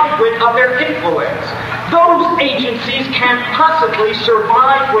sure conduit of their influence. Those agencies can't possibly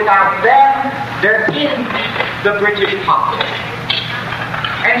survive without them. They're in the British pocket.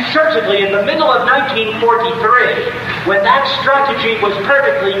 And certainly in the middle of 1943, when that strategy was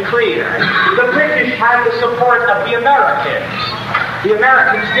perfectly clear, the British had the support of the Americans. The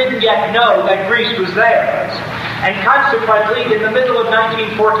Americans didn't yet know that Greece was theirs. And consequently, in the middle of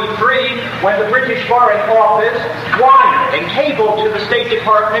 1943, when the British Foreign Office wired and cabled to the State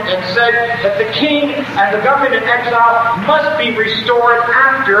Department and said that the king and the government in exile must be restored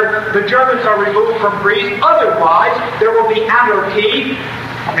after the Germans are removed from Greece, otherwise there will be anarchy,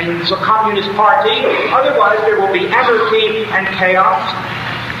 I mean, it's a communist party. Otherwise, there will be anarchy and chaos.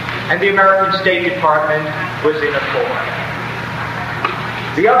 And the American State Department was in accord.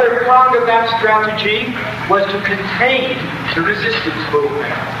 The other prong of that strategy was to contain the resistance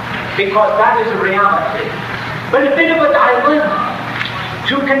movement, because that is a reality. But a bit of a dilemma,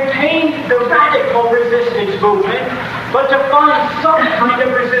 to contain the radical resistance movement, but to find some kind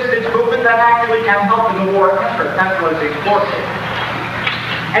of resistance movement that actually can help in the war effort. That was important.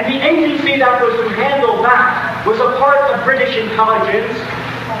 And the agency that was to handle that was a part of British intelligence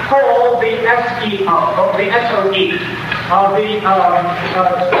called the SOE,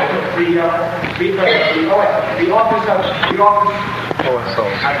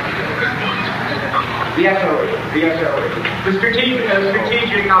 the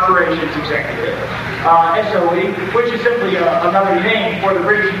Strategic Operations Executive, SOE, which is simply another name for the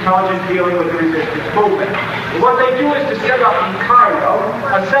British intelligence dealing with the resistance movement. What they do is to set up in Cairo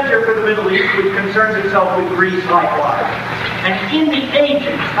a center for the Middle East which concerns itself with Greece likewise. And in the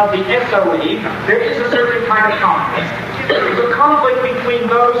agents of the SOE, there is a certain kind of conflict. There's a conflict between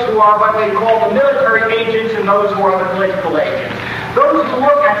those who are what they call the military agents and those who are the political agents. Those who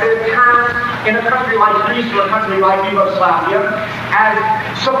look at their task in a country like Greece or a country like Yugoslavia as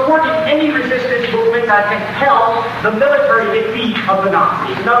supporting any resistance movement that can help the military defeat of the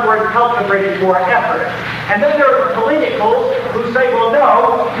Nazis. In other words, help the British war effort. And then there are the politicals who say, well,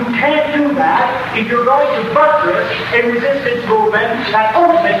 no, you can't do that if you're going to buttress a resistance movement that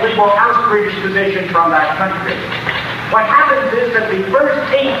ultimately will oust British position from that country. What happens is that the first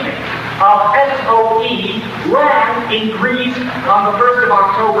agent of SOE land in Greece on the 1st of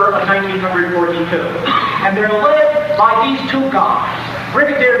October of 1942. And they're led by these two guys,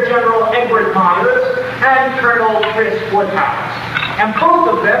 Brigadier General Edward Myers and Colonel Chris Woodhouse. And both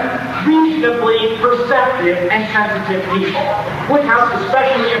of them reasonably perceptive and sensitive people. Woodhouse,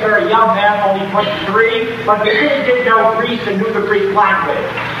 especially a very young man, only 23, but he really did know Greece and knew the Greek language.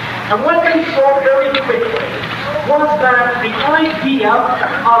 And what they saw very quickly was that the idea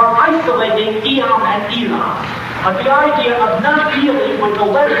of isolating Elam and Elam, the idea of not dealing with the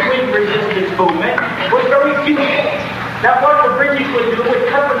left-wing resistance movement, was very feasible. That what the British would do would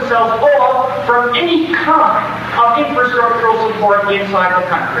cut themselves off from any kind of infrastructural support inside the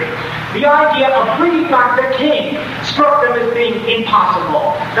country. The idea of bringing back the king struck them as being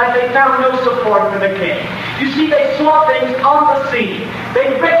impossible, that they found no support for the king. You see, they saw things on the scene.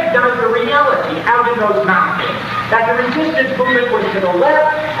 They recognized the reality out in those mountains, that the resistance movement was to the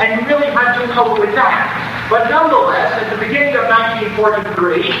left, and you really had to cope with that. But nonetheless, at the beginning of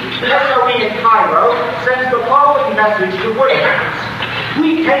 1943, the SOE in Cairo sends the following message to Woodhouse.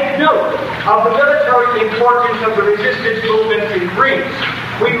 We take note of the military importance of the resistance movements in Greece.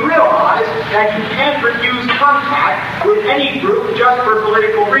 We realize that you can't refuse contact with any group just for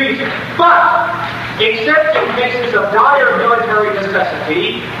political reasons. But, except in cases of dire military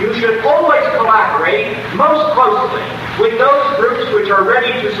necessity, you should always collaborate most closely with those groups which are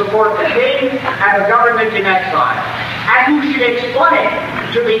ready to support the king and the government in exile. And you should explain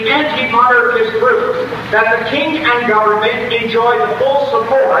to the anti-monarchist groups that the king and government enjoy the full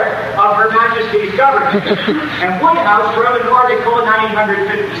support of Her Majesty's government. And Woodhouse wrote an article in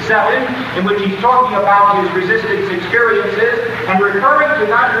 1957 in which he's talking about his resistance experiences and referring to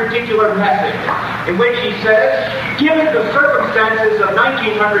that particular message, in which he says, given the circumstances of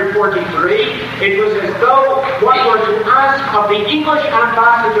 1943, it was as though one were to ask of the English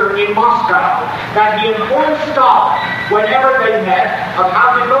ambassador in Moscow that he inform Stalin whenever they met of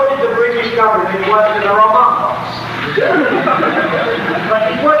how devoted the British government was to the Romanovs. But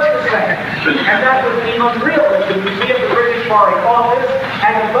he was the same. And that would be unrealistic to see of the British Foreign Office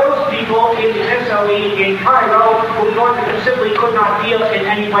and of those people in the SOE in Cairo who simply could not deal in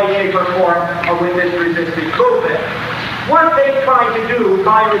any way, shape, or form with this resistance movement. What they tried to do,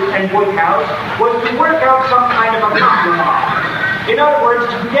 Myers and Woodhouse, was to work out some kind of a compromise. In other words,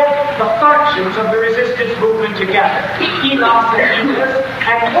 to get the factions of the resistance movement together, Elas and Elas,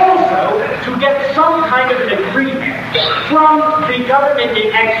 and also to get some kind of an agreement from the government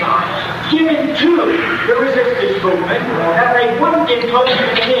in exile given to the resistance movement that they wouldn't impose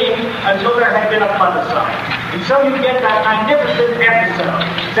the king until there had been a plebiscite. And so you get that magnificent episode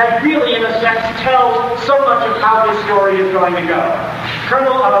that really, in a sense, tells so much of how this story is going to go.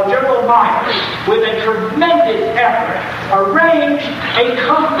 General Myers, with a tremendous effort, arranged a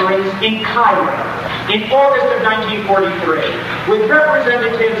conference in Cairo in August of 1943 with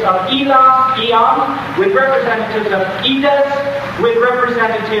representatives of Elam, with representatives of Edas, with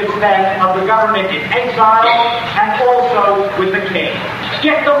representatives then of the government in exile, and also with the king.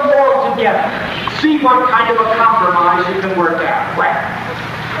 Get them all together. See what kind of a compromise it can work out. Well,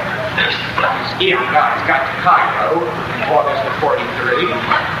 Eon guys got to Cairo in August of 43,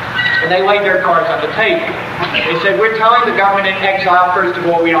 and they laid their cards on the table. They said, we're telling the government in exile, first of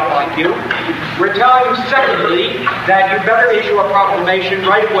all, we don't like you. We're telling them, secondly, that you better issue a proclamation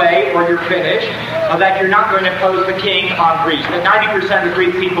right away or you're finished, that you're not going to impose the king on Greece. That 90% of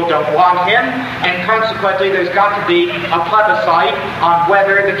Greek people don't want him, and consequently there's got to be a plebiscite on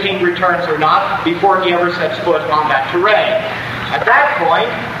whether the king returns or not before he ever sets foot on that terrain. At that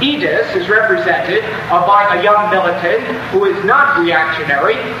point, Edis is represented by a young militant who is not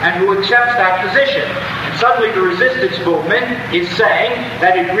reactionary and who accepts that position. And suddenly the resistance movement is saying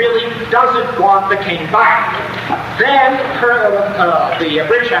that it really doesn't want the king back. Then the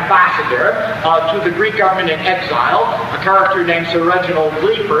British ambassador to the Greek government in exile, a character named Sir Reginald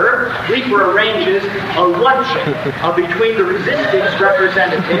Leeper arranges a luncheon between the resistance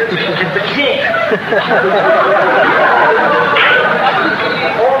representatives and the king.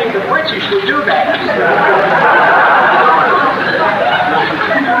 Only the British would do that.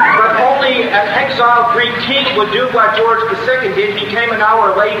 But only an exiled Greek king would do what George II did. He came an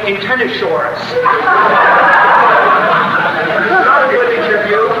hour late in tennis shorts. Not a good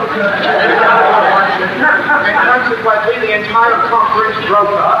interview. And consequently, the entire conference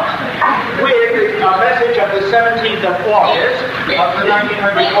broke up with a message of the 17th of August of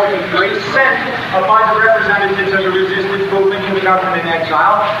 1943 sent by the representatives of the resistance movement to the government in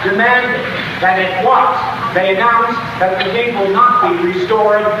exile, demanding that at once they announce that the king will not be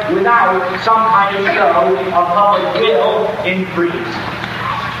restored without some kind of show of public will in Greece.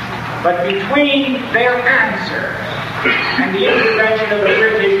 But between their answer and the intervention of the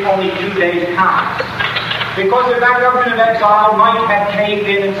British, only 2 days passed. Because if that government of exile might have caved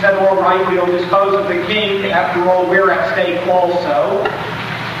in and said, all right, we'll dispose of the king, after all, we're at stake also.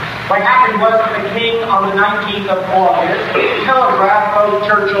 What happened was that the king, on the 19th of August, telegraphed both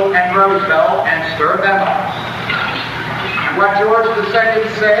Churchill and Roosevelt and stirred them up. And what George II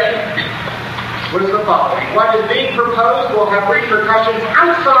said was the following: what is being proposed will have repercussions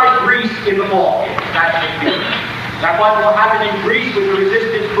outside Greece in the Balkans. That's the key. That what will happen in Greece with the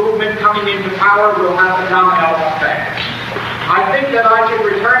resistance movement coming into power will have a domino effect. I think that I should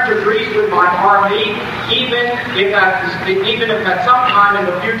return to Greece with my army, even if at some time in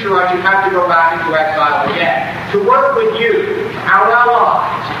the future I should have to go back into exile again, to work with you, our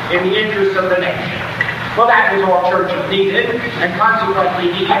allies, in the interests of the nation. Well, that was all Churchill needed, and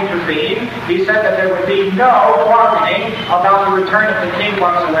consequently he intervened. He said that there would be no bargaining about the return of the king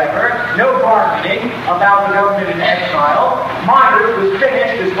whatsoever, no bargaining about the government in exile. Myers was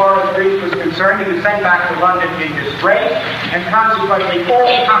finished as far as Greece was concerned. He was sent back to London in disgrace, and consequently all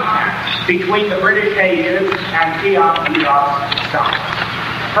contact between the British agents and Eon stopped.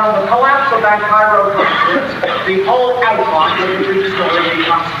 From the collapse of that Cairo conference, the whole outline of the Greek story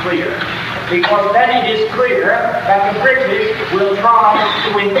becomes clear. Because then it is clear that the British will try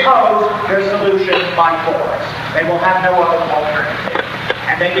to impose their solution by force. They will have no other alternative.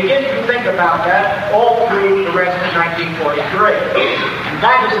 And they begin to think about that all through the rest of 1943. And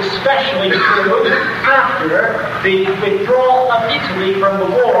that is especially true after the withdrawal of Italy from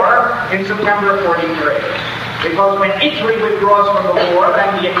the war in September of 43. Because when Italy withdraws from the war,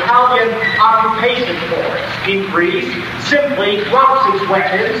 then the Italian occupation force in Greece simply drops its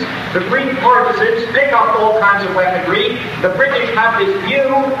weapons. The Greek partisans pick up all kinds of weaponry. The British have this view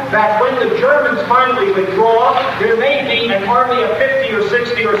that when the Germans finally withdraw, there may be an army of 50 or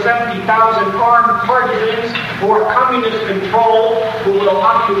 60 or 70,000 armed partisans who are communist controlled who will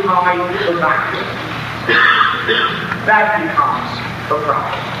occupy the vacuum. That becomes the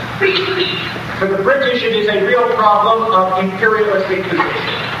problem. For the British, it is a real problem of imperialistic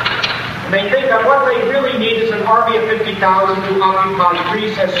position. And they think that what they really need is an army of 50,000 to occupy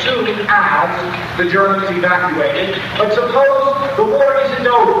Greece as soon as the Germans evacuated. But suppose the war isn't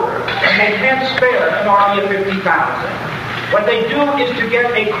over, and they can't spare an army of 50,000. What they do is to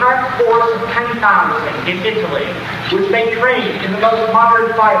get a crack force of 10,000 in Italy, which they train in the most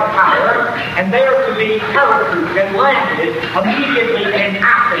modern firepower, and they are to be paratrooped and landed immediately in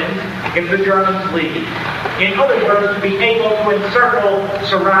Athens if the Germans leave. In other words, to be able to encircle,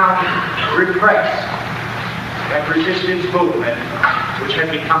 surround, repress that resistance movement which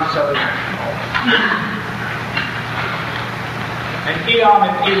had become so national. And Eon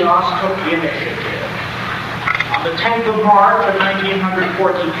and Eos took the initiative. On the 10th of March of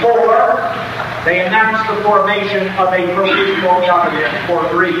 1944, they announced the formation of a provisional government for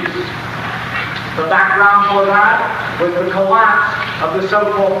Greece. The background for that was the collapse of the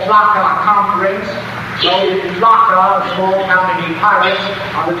so-called Plaka Conference, held in Plaka, a small town in Epirus,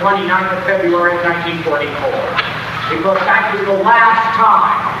 on the 29th of February 1944. Because that was the last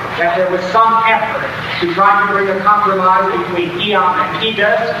time that there was some effort to try to bring a compromise between Iran and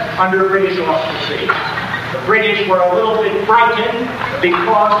Hijaz under British auspices. The British were a little bit frightened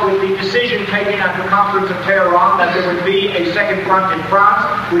because with the decision taken at the Conference of Tehran that there would be a second front in France,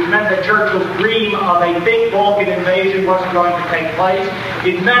 which meant that Churchill's dream of a big Balkan invasion wasn't going to take place.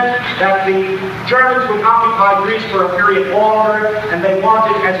 It meant that the Germans would occupy Greece for a period longer, and they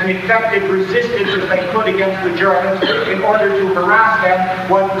wanted as an effective resistance as they could against the Germans in order to harass them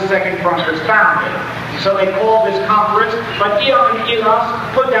once the second front was founded. So they called this conference, but Iran and Iran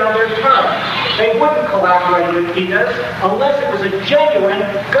put down their terms. They wouldn't collaborate with Hijaz unless it was a genuine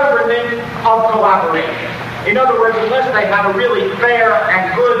government of collaboration. In other words, unless they had a really fair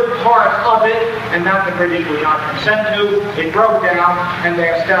and good part of it, and that the British would not consent to, it broke down, and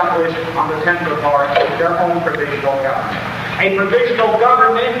they established on the 10th of March their own provisional government. A provisional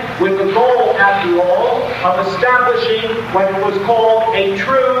government with the goal, after all, of establishing what was called a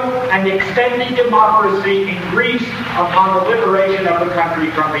true and extended democracy in Greece upon the liberation of the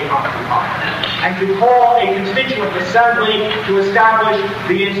country from the occupier, and to call a constituent assembly to establish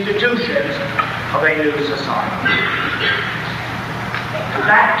the institutions of a new society.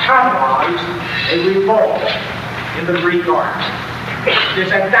 That catalyzed a revolt in the Greek army. It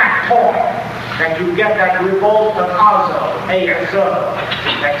is at that point that you get that revolt of ASO,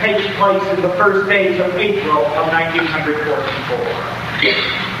 that takes place in the first days of April of 1944.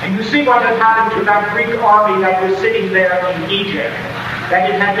 And you see what had happened to that Greek army that was sitting there in Egypt, that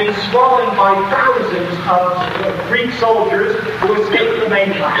it had been swollen by thousands of Greek soldiers who escaped the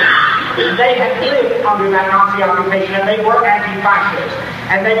mainland. They had lived under that Nazi occupation, and they were anti-fascist,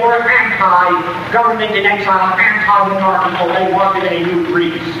 and they were anti-government in exile, anti-monarchical. They wanted a new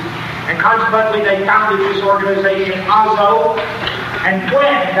Greece. And consequently, they founded this organization, ASO, and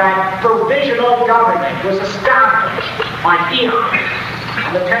when that provisional government was established by Iran,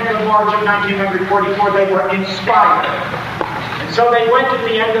 on the 10th of March of 1944, they were inspired. And so they went at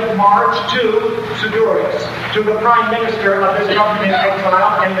the end of March to Sudouris, to the prime minister of this government in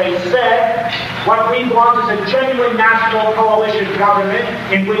exile, and they said, what we want is a genuine national coalition government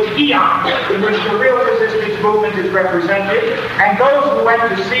in which Iran, in which the real resistance movement is represented, and those who went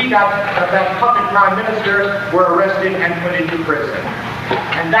to see that puppet prime minister were arrested and put into prison.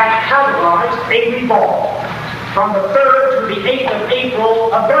 And that catalyzed a revolt. From the 3rd to the 8th of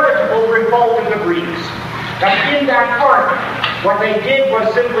April, a veritable revolt of the Greeks. That in that army, what they did was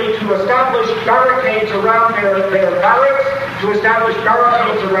simply to establish barricades around their barracks, to establish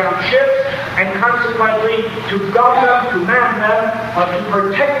barricades around ships, and consequently to guard them, to man them, to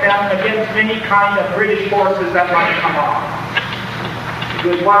protect them against any kind of British forces that might come on.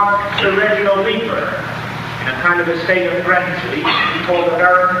 It was what Sir Reginald Leeper, in a kind of a state of frenzy, he called a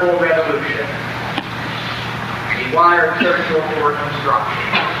veritable revolution. He wired Churchill for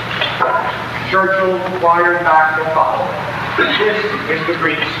instruction. Churchill wired back the following. This is the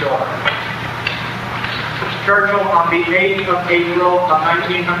Greek story. Churchill, on the 8th of April of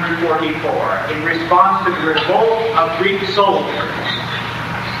 1944, in response to the revolt of Greek soldiers,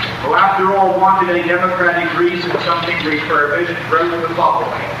 who after all wanted a democratic Greece and something refurbished, wrote the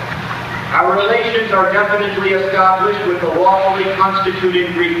following. Our relations are definitely established with the lawfully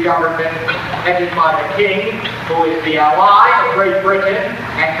constituted Greek government headed by the king, who is the ally of Great Britain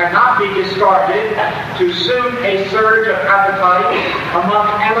and cannot be discarded to suit a surge of appetite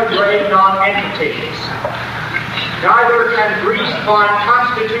among emigre non-entities. Neither can Greece find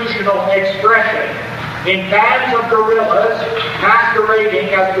constitutional expression in bands of guerrillas masquerading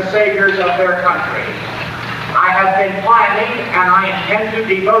as the saviors of their country. I have been planning, and I intend to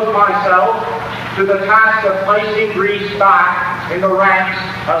devote myself to the task of placing Greece back in the ranks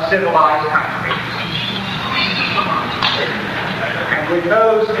of civilized countries. And with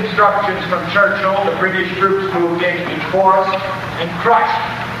those instructions from Churchill, the British troops moved in force and crushed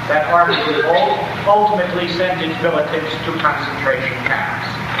that army revolt, ultimately sent its militants to concentration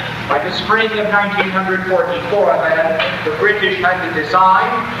camps. By the spring of 1944, then, the British had to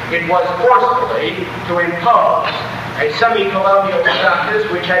decide it was forcefully to impose a semi-colonial status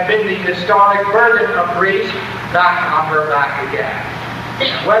which had been the historic burden of Greece back on her back again.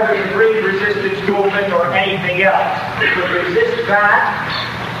 Whether the Greek resistance movement or anything else could resist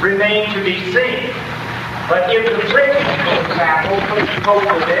that remained to be seen. But if the British, for example, could cope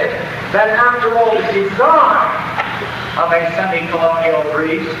with it, then after all the design of a semi-colonial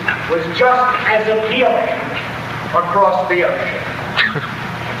Greece was just as appealing across the ocean.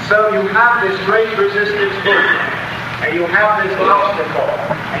 So you have this great resistance movement, and you have this obstacle,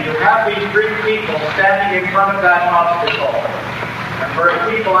 and you have these Greek people standing in front of that obstacle. And for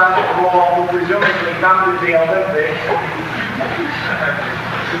people, after all, who presumably founded the Olympics,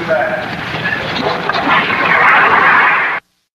 Too bad.